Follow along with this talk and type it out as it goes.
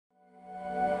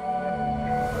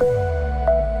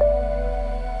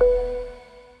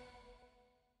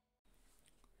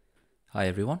Hi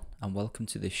everyone, and welcome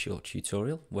to this short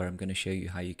tutorial where I'm going to show you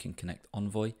how you can connect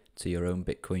Envoy to your own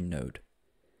Bitcoin node.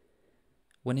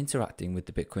 When interacting with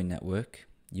the Bitcoin network,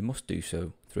 you must do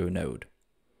so through a node.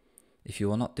 If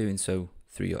you are not doing so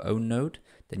through your own node,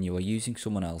 then you are using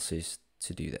someone else's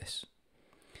to do this.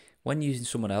 When using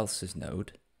someone else's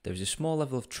node, there is a small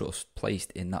level of trust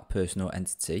placed in that person or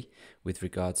entity with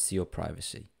regards to your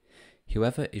privacy.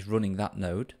 Whoever is running that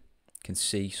node can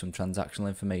see some transactional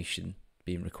information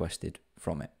being requested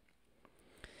from it.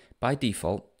 By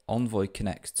default, Envoy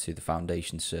connects to the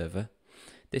foundation server.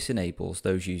 This enables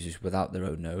those users without their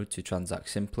own node to transact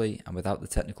simply and without the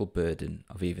technical burden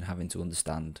of even having to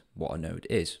understand what a node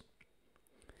is.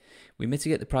 We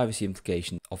mitigate the privacy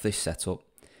implications of this setup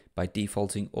by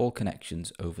defaulting all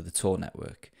connections over the Tor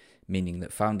network, meaning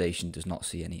that Foundation does not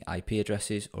see any IP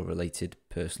addresses or related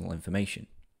personal information.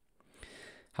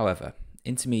 However,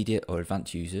 intermediate or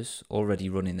advanced users already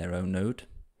running their own node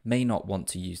may not want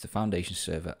to use the Foundation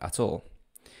server at all.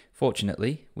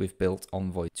 Fortunately, we've built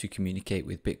Envoy to communicate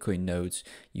with Bitcoin nodes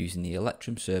using the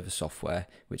Electrum Server software,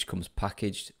 which comes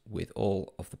packaged with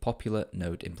all of the popular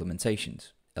node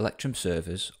implementations. Electrum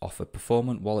servers offer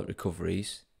performant wallet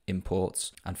recoveries,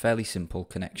 imports, and fairly simple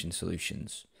connection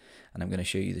solutions. And I'm going to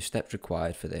show you the steps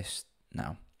required for this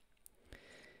now.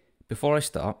 Before I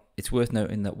start, it's worth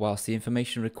noting that whilst the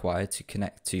information required to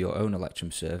connect to your own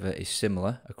Electrum server is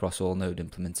similar across all node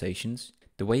implementations,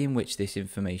 the way in which this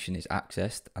information is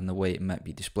accessed and the way it might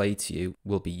be displayed to you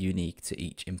will be unique to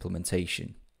each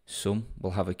implementation. Some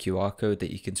will have a QR code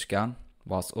that you can scan,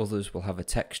 whilst others will have a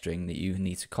text string that you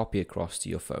need to copy across to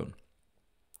your phone.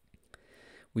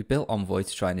 We built Envoy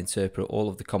to try and interpret all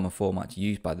of the common formats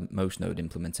used by most node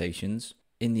implementations.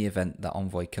 In the event that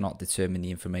Envoy cannot determine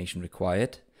the information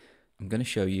required, I'm going to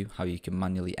show you how you can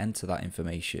manually enter that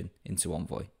information into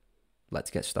Envoy.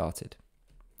 Let's get started.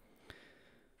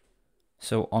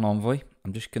 So on Envoy,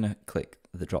 I'm just going to click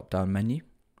the drop down menu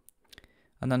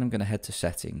and then I'm going to head to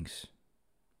settings.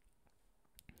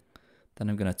 Then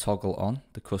I'm going to toggle on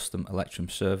the custom Electrum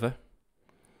server.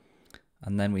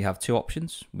 And then we have two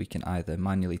options. We can either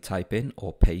manually type in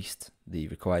or paste the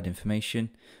required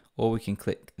information, or we can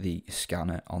click the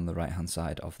scanner on the right hand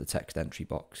side of the text entry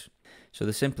box. So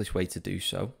the simplest way to do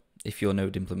so, if your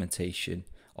node implementation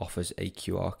offers a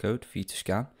QR code for you to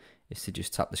scan, is to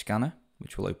just tap the scanner,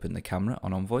 which will open the camera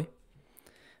on Envoy.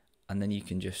 And then you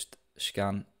can just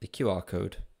scan the QR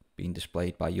code being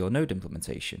displayed by your node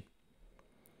implementation.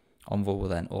 Envoy will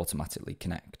then automatically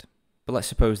connect. But let's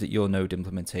suppose that your node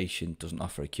implementation doesn't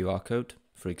offer a QR code,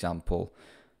 for example,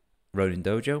 Ronin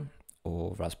Dojo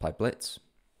or Raspberry Blitz.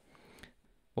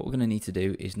 What we're going to need to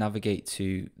do is navigate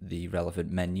to the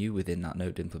relevant menu within that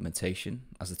node implementation.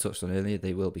 As I touched on earlier,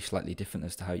 they will be slightly different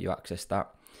as to how you access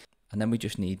that. And then we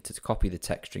just need to copy the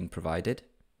text string provided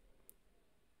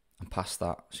and pass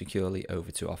that securely over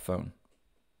to our phone.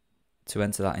 To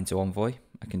enter that into Envoy,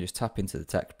 I can just tap into the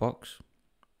text box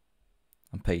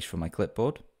and paste from my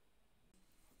clipboard,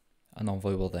 and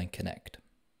Envoy will then connect.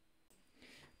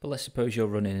 But let's suppose you're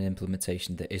running an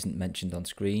implementation that isn't mentioned on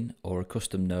screen, or a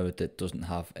custom node that doesn't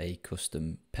have a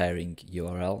custom pairing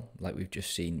URL like we've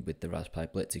just seen with the Raspberry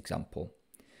Blitz example.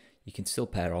 You can still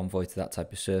pair Envoy to that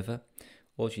type of server.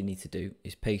 All you need to do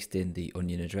is paste in the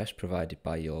onion address provided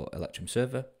by your Electrum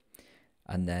server,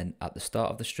 and then at the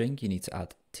start of the string you need to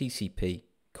add TCP://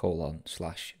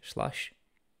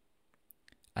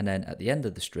 and then at the end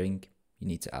of the string you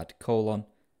need to add colon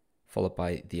followed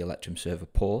by the Electrum server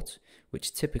port,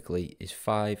 which typically is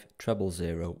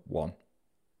 50001.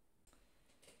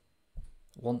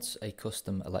 Once a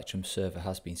custom Electrum server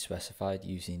has been specified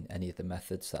using any of the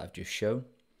methods that I've just shown,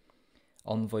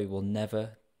 Envoy will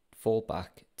never fall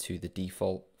back to the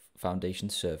default Foundation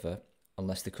server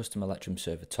unless the custom Electrum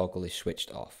server toggle is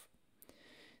switched off.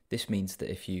 This means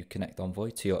that if you connect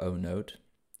Envoy to your own node,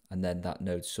 and then that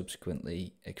node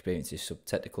subsequently experiences some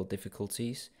technical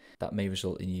difficulties, that may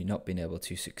result in you not being able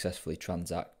to successfully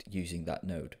transact using that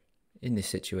node. In this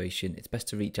situation, it's best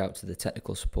to reach out to the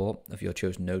technical support of your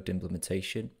chosen node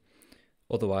implementation.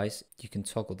 Otherwise, you can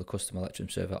toggle the custom Electrum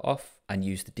server off and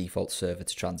use the default server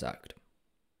to transact.